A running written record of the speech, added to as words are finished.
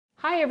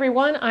Hi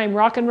everyone, I'm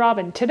Rockin'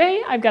 Robin.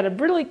 Today I've got a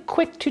really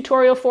quick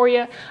tutorial for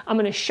you. I'm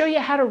going to show you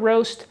how to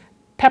roast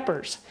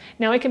peppers.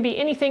 Now it can be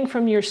anything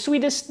from your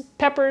sweetest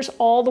peppers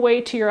all the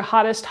way to your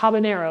hottest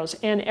habaneros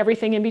and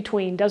everything in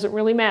between, doesn't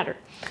really matter.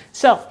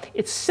 So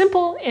it's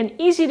simple and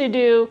easy to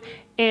do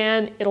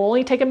and it'll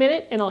only take a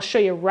minute and I'll show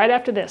you right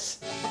after this.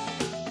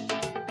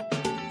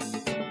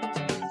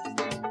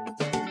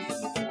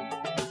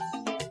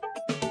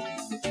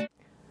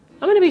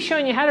 I'm going to be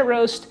showing you how to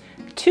roast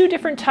two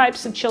different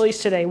types of chilies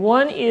today.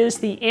 One is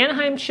the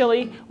Anaheim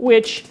chili,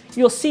 which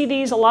you'll see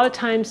these a lot of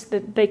times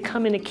that they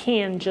come in a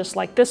can just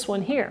like this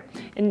one here.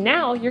 And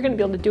now you're going to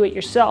be able to do it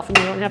yourself and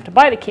you don't have to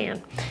buy the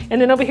can. And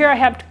then over here I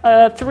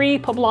have 3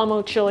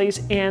 Poblano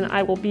chilies and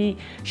I will be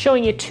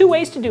showing you 2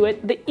 ways to do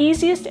it. The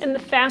easiest and the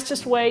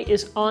fastest way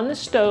is on the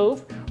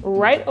stove,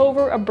 right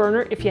over a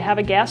burner if you have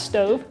a gas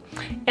stove.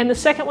 And the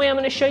second way I'm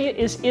going to show you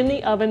is in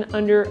the oven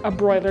under a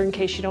broiler in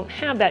case you don't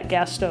have that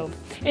gas stove.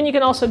 And you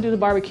can also do the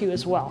barbecue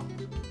as well.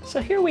 So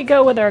here we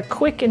go with our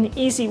quick and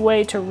easy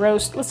way to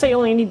roast. Let's say you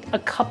only need a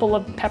couple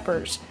of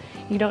peppers.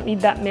 You don't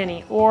need that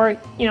many. Or,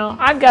 you know,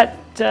 I've got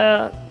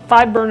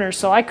 5 burners,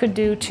 so I could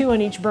do 2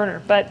 on each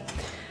burner. But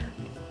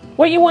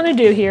what you want to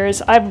do here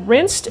is I've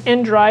rinsed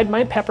and dried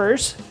my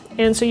peppers.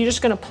 And so you're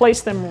just going to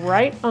place them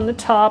right on the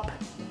top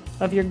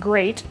of your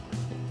grate.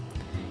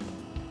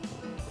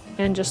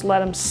 And just let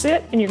them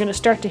sit, and you're going to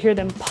start to hear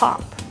them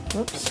pop.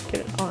 Oops,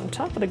 get it on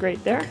top of the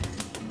grate there.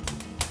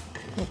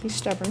 Don't be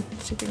stubborn.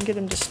 See if we can get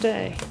him to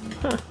stay.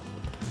 Huh.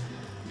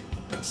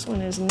 This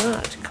one is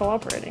not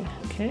cooperating.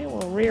 Okay,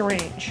 we'll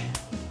rearrange.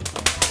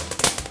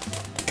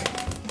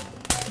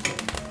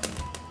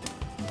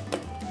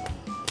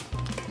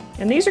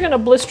 And these are going to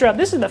blister up.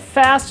 This is the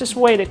fastest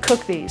way to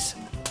cook these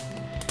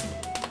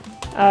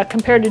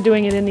compared to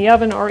doing it in the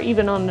oven or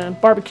even on the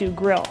barbecue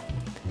grill.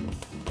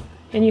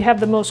 And you have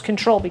the most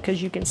control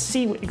because you can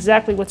see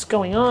exactly what's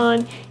going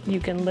on.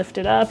 You can lift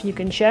it up, you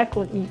can check.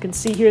 You can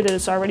see here that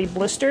it's already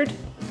blistered.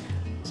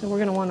 So we're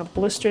going to want to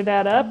blister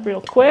that up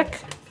real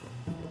quick.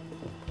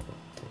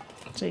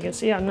 So you can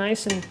see how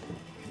nice and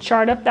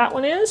charred up that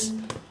one is.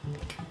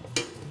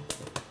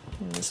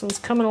 And this one's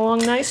coming along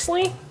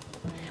nicely.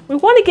 We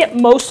want to get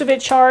most of it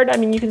charred. I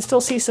mean, you can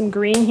still see some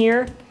green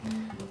here.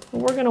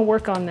 But we're going to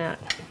work on that.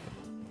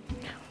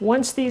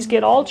 Once these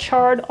get all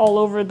charred all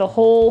over the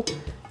whole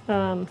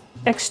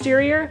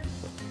exterior,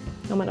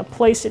 I'm going to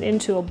place it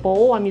into a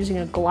bowl. I'm using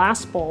a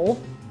glass bowl,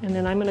 and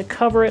then I'm going to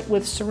cover it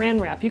with saran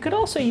wrap. You could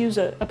also use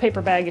a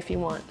paper bag if you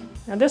want.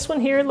 Now this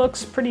one here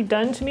looks pretty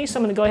done to me, so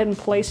I'm going to go ahead and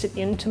place it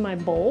into my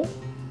bowl.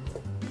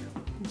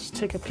 Just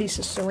take a piece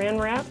of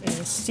saran wrap and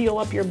seal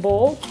up your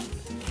bowl.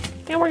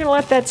 And we're going to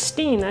let that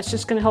steam. That's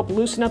just going to help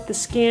loosen up the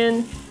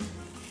skin,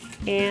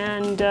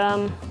 and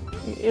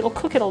it'll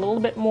cook it a little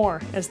bit more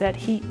as that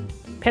heat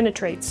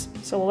penetrates.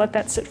 So we'll let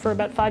that sit for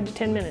about 5 to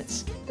 10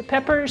 minutes. The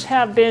peppers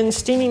have been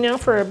steaming now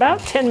for about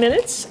 10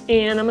 minutes,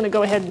 and I'm going to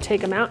go ahead and take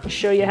them out and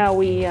show you how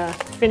we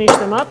finish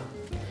them up.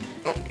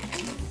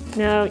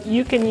 Now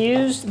you can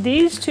use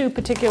these 2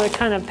 particular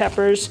kind of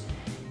peppers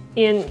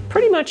in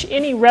pretty much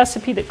any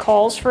recipe that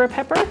calls for a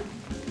pepper.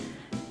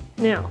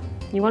 Now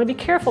you want to be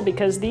careful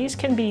because these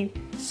can be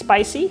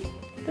spicy.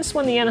 This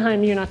one, the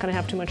Anaheim, you're not going to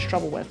have too much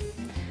trouble with.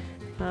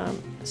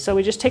 So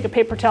we just take a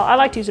paper towel. I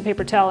like to use a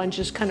paper towel and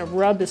just kind of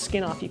rub the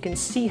skin off. You can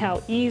see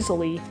how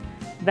easily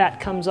that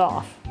comes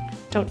off.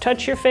 Don't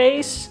touch your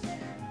face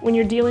when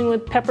you're dealing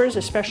with peppers,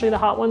 especially the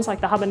hot ones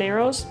like the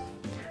habaneros,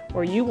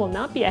 or you will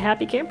not be a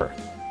happy camper.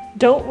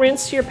 Don't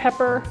rinse your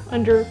pepper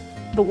under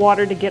the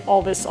water to get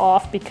all this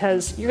off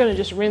because you're going to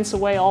just rinse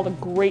away all the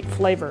great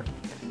flavor.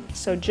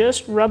 So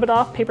just rub it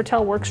off. Paper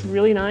towel works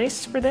really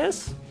nice for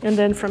this. And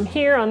then from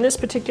here on this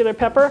particular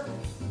pepper,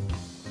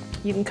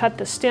 you can cut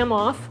the stem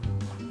off.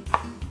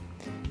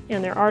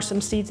 And there are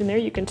some seeds in there.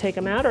 You can take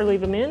them out or leave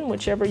them in,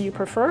 whichever you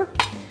prefer.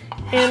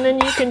 And then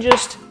you can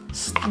just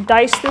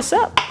dice this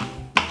up.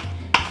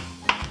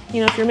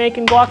 You know, if you're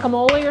making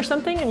guacamole or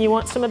something and you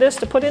want some of this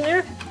to put in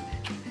there,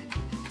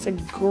 it's a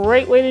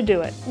great way to do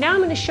it. Now I'm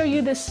going to show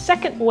you the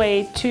second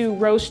way to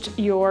roast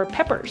your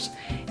peppers.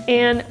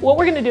 And what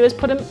we're going to do is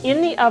put them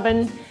in the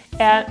oven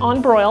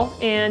on broil,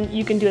 and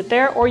you can do it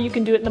there or you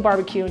can do it in the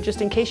barbecue,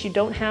 just in case you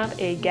don't have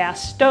a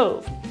gas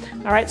stove.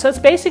 All right, so it's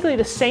basically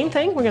the same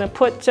thing. We're going to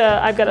put,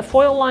 I've got a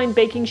foil-lined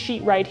baking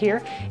sheet right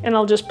here, and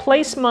I'll just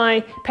place my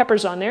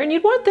peppers on there. And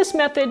you'd want this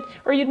method,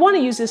 or you'd want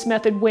to use this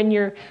method when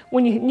you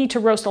need to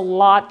roast a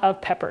lot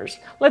of peppers.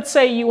 Let's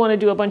say you want to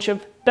do a bunch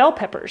of bell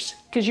peppers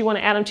because you want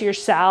to add them to your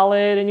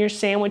salad and your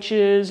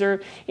sandwiches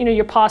or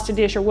your pasta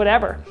dish or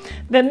whatever.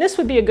 Then this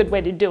would be a good way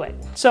to do it.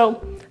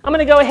 So I'm going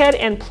to go ahead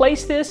and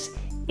place this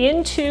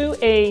into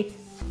a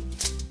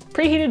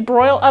preheated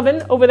broil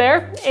oven over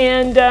there,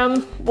 and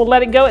we'll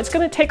let it go. It's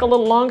going to take a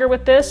little longer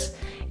with this.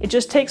 It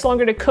just takes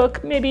longer to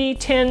cook, maybe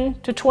 10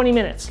 to 20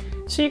 minutes.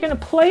 So you're going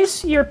to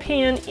place your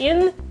pan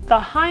in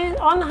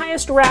on the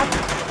highest rack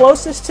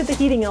closest to the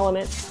heating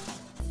element.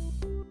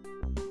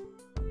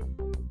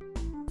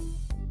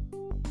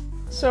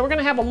 So we're going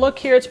to have a look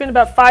here. It's been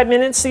about 5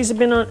 minutes. These have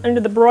been under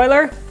the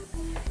broiler.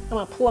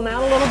 gonna pull them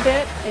out a little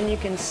bit, and you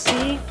can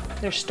see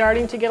they're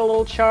starting to get a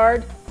little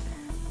charred.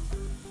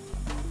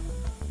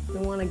 We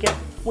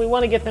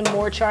want to get them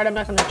more charred. I'm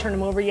not going to turn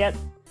them over yet.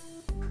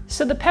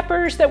 So the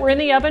peppers that were in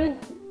the oven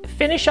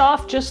finish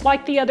off just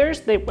like the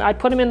others. I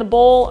put them in the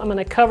bowl. I'm going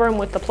to cover them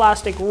with the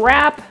plastic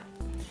wrap,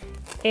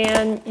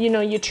 and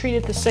you treat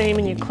it the same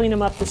and you clean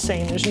them up the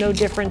same. There's no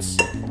difference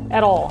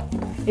at all.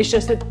 It's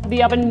just that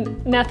the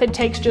oven method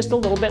takes just a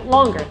little bit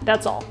longer.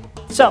 That's all.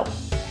 So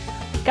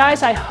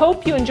guys, I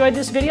hope you enjoyed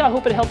this video. I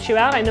hope it helps you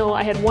out. I know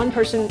I had one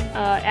person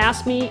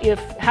ask me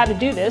how to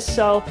do this.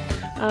 So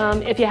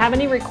if you have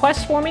any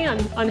requests for me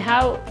on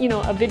how,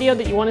 a video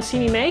that you want to see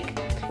me make,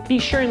 be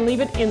sure and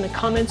leave it in the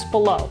comments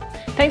below.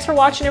 Thanks for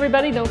watching,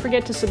 everybody. Don't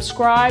forget to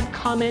subscribe,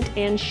 comment,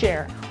 and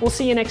share. We'll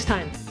see you next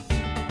time.